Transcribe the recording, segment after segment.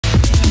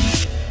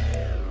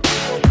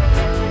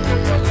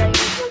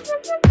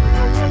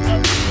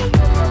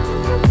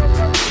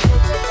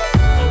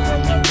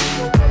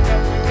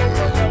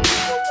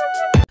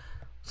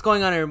What's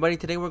going on, everybody?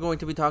 Today we're going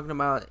to be talking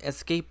about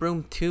Escape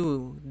Room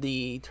 2,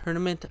 the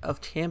Tournament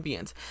of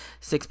Champions.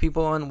 6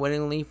 people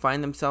unwittingly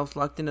find themselves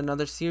locked in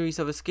another series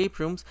of escape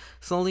rooms,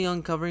 slowly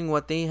uncovering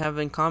what they have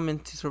in common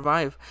to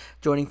survive.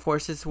 Joining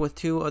forces with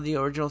 2 of the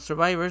original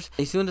survivors,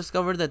 they soon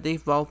discover that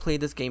they've all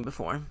played this game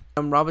before.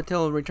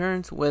 Robotillo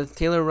returns, with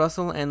Taylor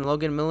Russell and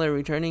Logan Miller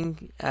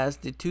returning as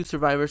the 2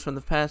 survivors from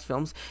the past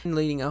films,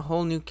 leading a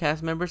whole new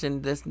cast members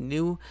in this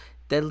new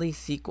deadly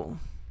sequel.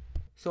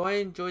 So I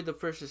enjoyed the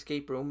first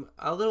escape room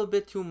a little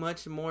bit too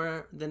much,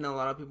 more than a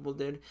lot of people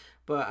did,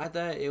 but I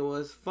thought it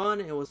was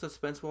fun, it was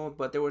suspenseful,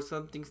 but there were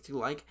some things to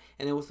like,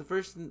 and it was the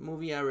first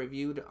movie I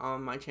reviewed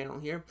on my channel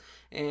here,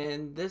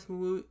 and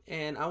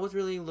I was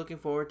really looking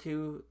forward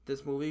to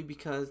this movie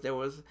because there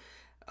was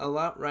a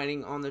lot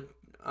riding on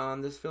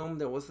this film.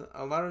 There was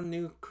a lot of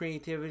new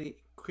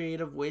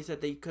creative ways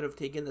that they could have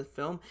taken the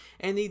film,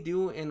 and they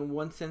do in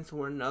one sense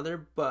or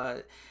another,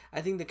 but I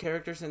think the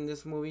characters in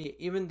this movie,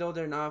 even though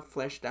they're not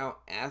fleshed out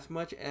as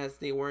much as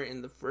they were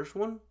in the first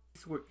one,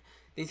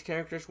 these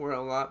characters were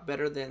a lot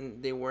better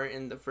than they were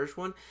in the first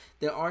one.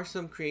 There are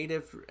some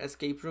creative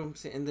escape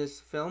rooms in this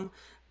film,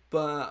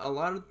 but a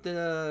lot of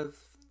the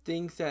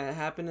things that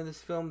happen in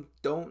this film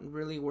don't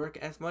really work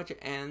as much,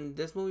 and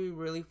this movie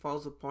really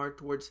falls apart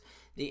towards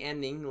the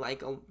ending,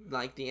 like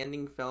the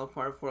ending fell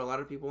apart for a lot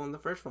of people in the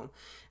first film.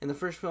 In the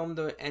first film,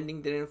 the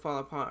ending didn't fall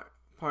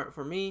apart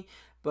for me,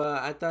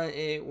 but I thought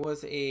it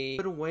was a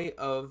good way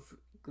of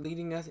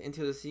leading us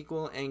into the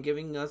sequel and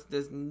giving us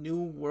this new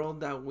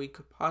world that we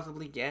could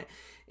possibly get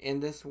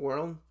in this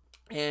world.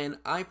 And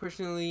I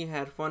personally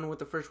had fun with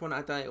the first one.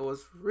 I thought it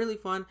was really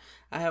fun.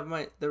 I have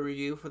the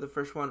review for the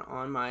first one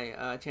on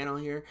my channel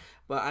here,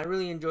 but I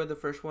really enjoyed the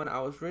first one.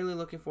 I was really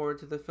looking forward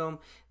to the film.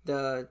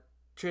 The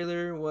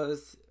trailer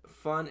was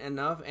fun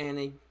enough, and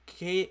it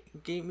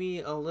gave me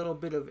a little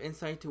bit of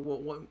insight to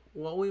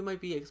what we might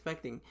be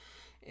expecting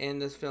in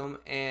this film,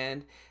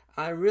 and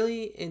I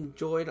really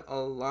enjoyed a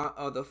lot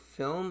of the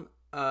film.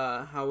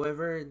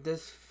 However,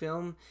 this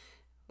film,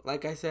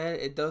 like I said,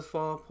 it does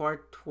fall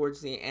apart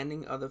towards the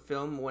ending of the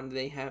film when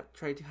they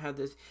tried to have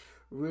this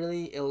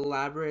really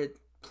elaborate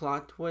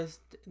plot twist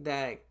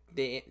that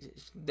they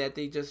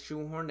just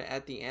shoehorned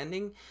at the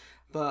ending.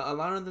 But a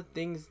lot of the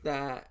things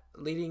that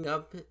leading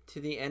up to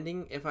the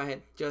ending, if I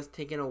had just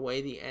taken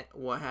away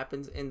what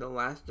happens in the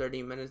last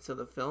 30 minutes of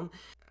the film,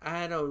 I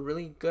had a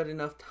really good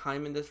enough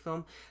time in this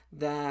film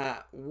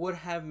that would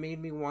have made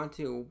me want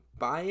to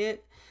buy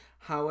it.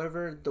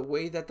 However, the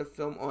way that the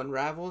film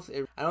unravels,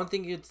 I don't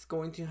think it's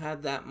going to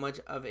have that much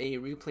of a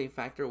replay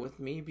factor with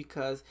me,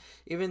 because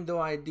even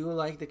though I do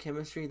like the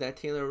chemistry that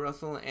Taylor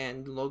Russell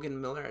and Logan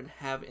Miller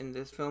have in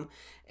this film,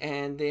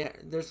 and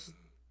there's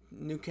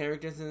new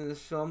characters in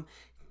this film,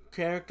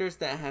 characters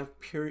that have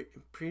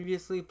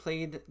previously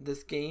played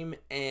this game,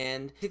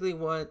 and basically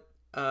what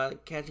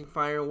Catching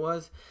Fire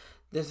was.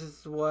 This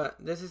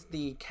is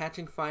the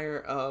Catching Fire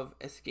of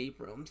escape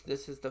rooms.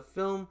 This is the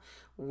film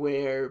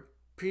where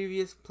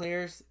previous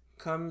players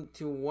come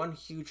to one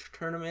huge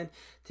tournament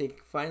to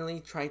finally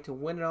try to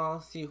win it all,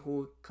 see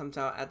who comes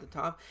out at the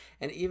top.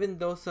 And even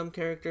though some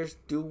characters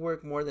do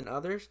work more than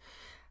others,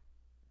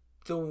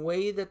 the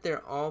way that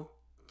they're all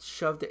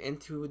shoved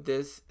into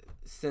this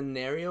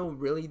scenario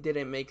really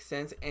didn't make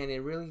sense, and it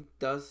really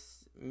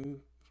does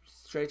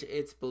stretch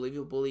its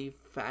believability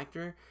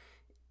factor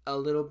a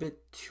little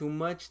bit too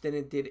much than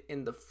it did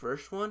in the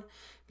first one,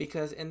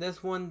 because in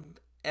this one,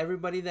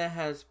 everybody that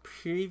has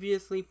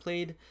previously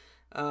played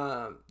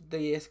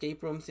the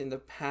escape rooms in the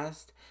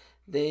past,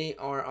 they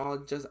are all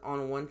just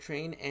on one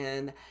train,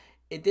 and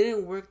it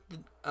didn't work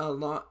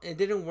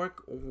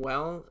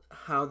well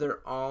how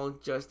they're all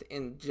just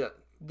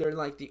they're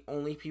like the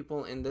only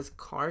people in this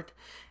cart,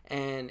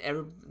 and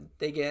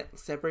they get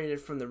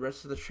separated from the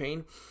rest of the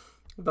train.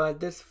 But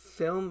this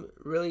film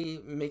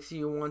really makes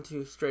you want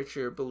to stretch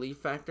your belief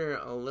factor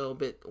a little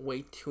bit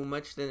way too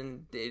much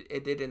than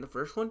it did in the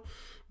first one,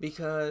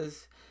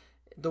 because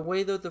the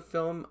way that the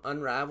film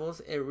unravels,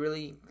 it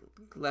really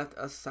left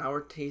a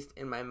sour taste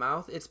in my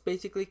mouth. It's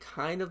basically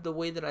kind of the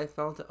way that I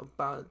felt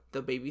about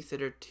The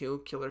Babysitter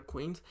 2 Killer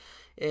Queens.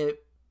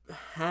 It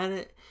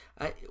had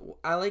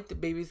I like The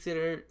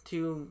Babysitter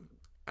 2.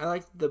 I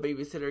liked The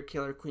Babysitter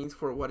Killer Queens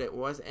for what it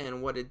was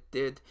and what it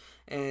did,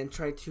 and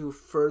tried to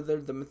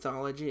further the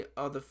mythology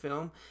of the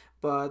film.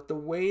 But the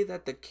way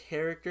that the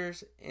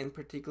characters, in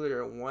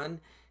particular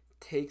one,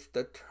 takes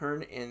the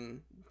turn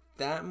in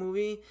that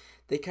movie,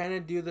 they kind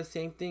of do the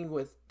same thing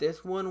with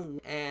this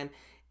one, and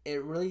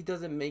it really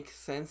doesn't make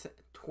sense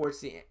towards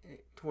the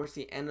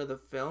end of the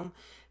film.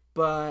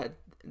 But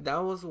that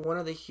was one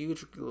of the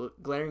huge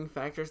glaring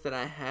factors that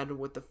I had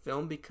with the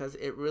film, because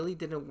it really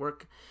didn't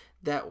work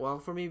that well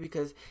for me.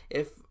 Because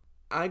if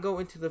I go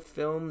into the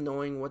film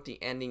knowing what the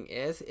ending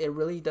is, it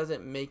really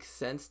doesn't make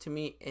sense to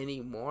me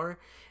anymore,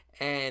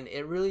 and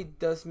it really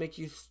does make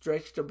you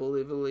stretch the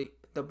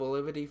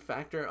believability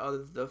factor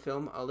of the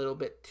film a little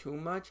bit too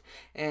much,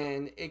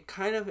 and it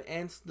kind of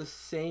ends the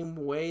same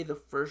way the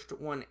first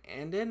one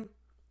ended.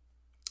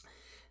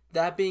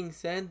 That being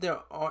said,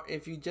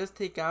 if you just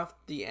take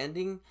out the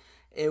ending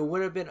it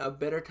would have been a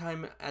better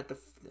time at the.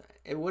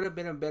 It would have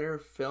been a better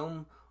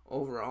film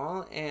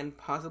overall, and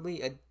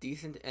possibly a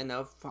decent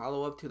enough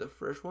follow up to the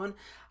first one.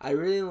 I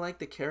really like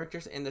the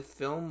characters in the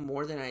film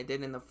more than I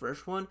did in the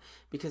first one,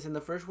 because in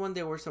the first one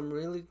there were some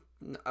really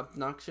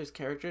obnoxious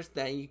characters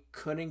that you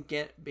couldn't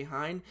get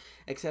behind,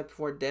 except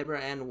for Deborah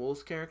Ann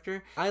Wool's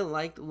character. I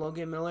liked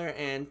Logan Miller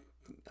and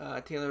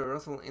Taylor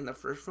Russell in the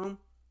first film,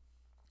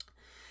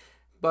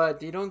 but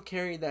they don't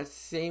carry that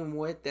same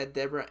wit that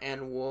Deborah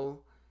Ann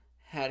Wool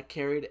had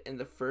carried in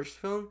the first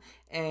film,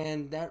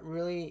 and that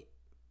really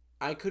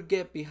I could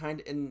get behind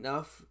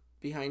enough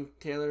behind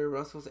Taylor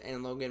Russell's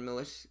and Logan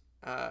Miller's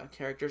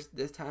characters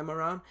this time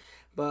around,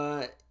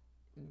 but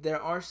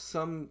there are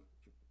some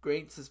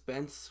great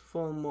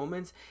suspenseful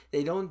moments.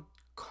 They don't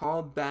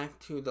call back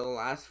to the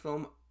last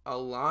film a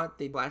lot.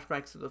 They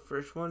flashbacks to the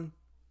first one,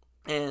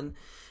 and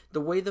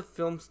the way the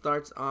film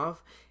starts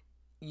off,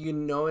 you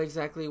know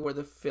exactly where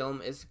the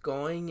film is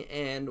going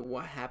and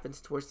what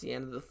happens towards the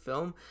end of the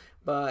film.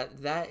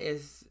 But that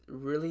is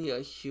really a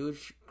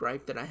huge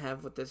gripe that I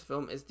have with this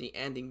film, is the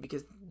ending,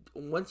 because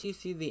once you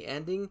see the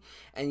ending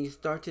and you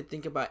start to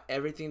think about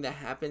everything that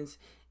happens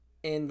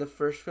in the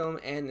first film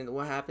and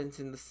what happens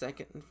in the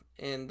second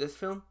in this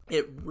film,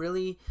 it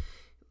really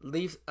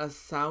leaves a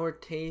sour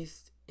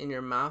taste in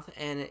your mouth,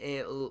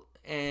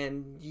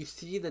 and you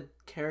see the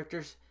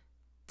characters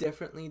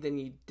differently than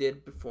you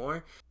did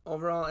before.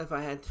 Overall, if I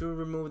had to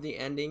remove the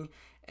ending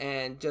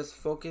and just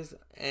focus,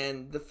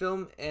 and the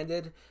film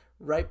ended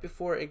right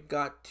before it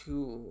got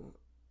to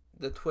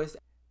the twist,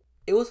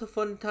 it was a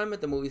fun time at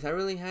the movies. I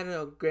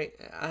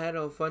had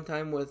a fun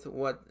time with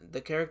what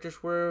the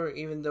characters were,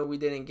 even though we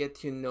didn't get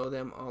to know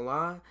them a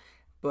lot.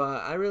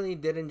 But I really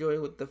did enjoy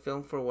the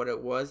film for what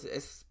it was,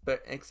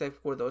 except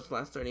for those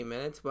last 30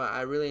 minutes. But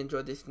I really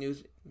enjoyed these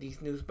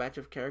new batch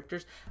of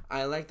characters.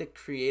 I like the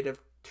creative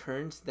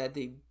turns that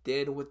they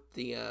did with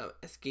the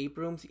escape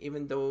rooms,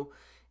 even though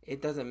it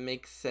doesn't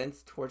make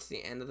sense towards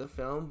the end of the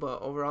film.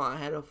 But overall, I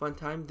had a fun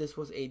time. This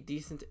was a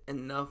decent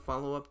enough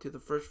follow-up to the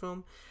first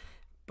film.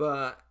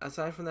 But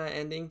aside from that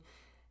ending,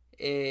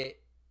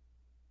 it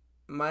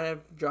might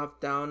have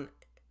dropped down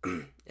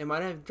it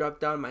might have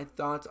dropped down my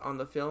thoughts on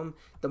the film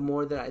the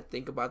more that I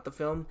think about the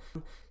film.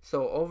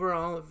 So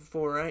overall,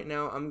 for right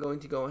now, I'm going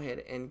to go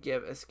ahead and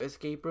give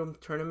Escape Room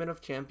Tournament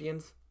of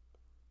Champions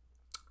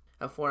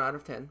a 4 out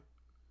of 10.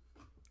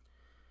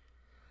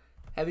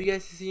 Have you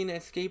guys seen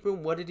Escape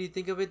Room? What did you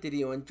think of it? Did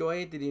you enjoy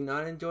it? Did you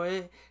not enjoy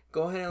it?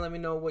 Go ahead and let me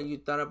know what you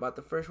thought about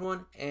the first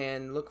one,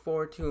 and look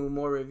forward to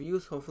more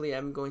reviews. Hopefully,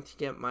 I'm going to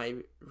get my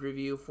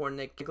review for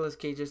Nicolas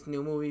Cage's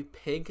new movie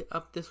Pig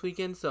up this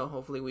weekend, so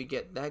hopefully we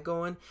get that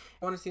going.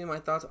 If you want to see my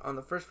thoughts on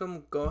the first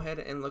film, go ahead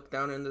and look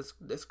down in the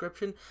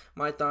description.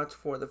 My thoughts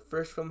for the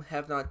first film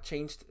have not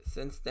changed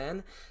since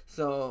then,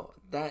 so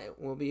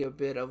that will be a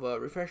bit of a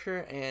refresher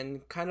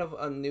and kind of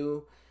a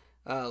new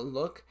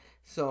look.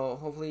 So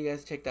hopefully you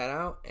guys check that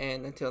out,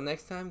 and until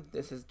next time,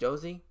 this is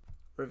Josie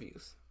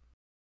Reviews.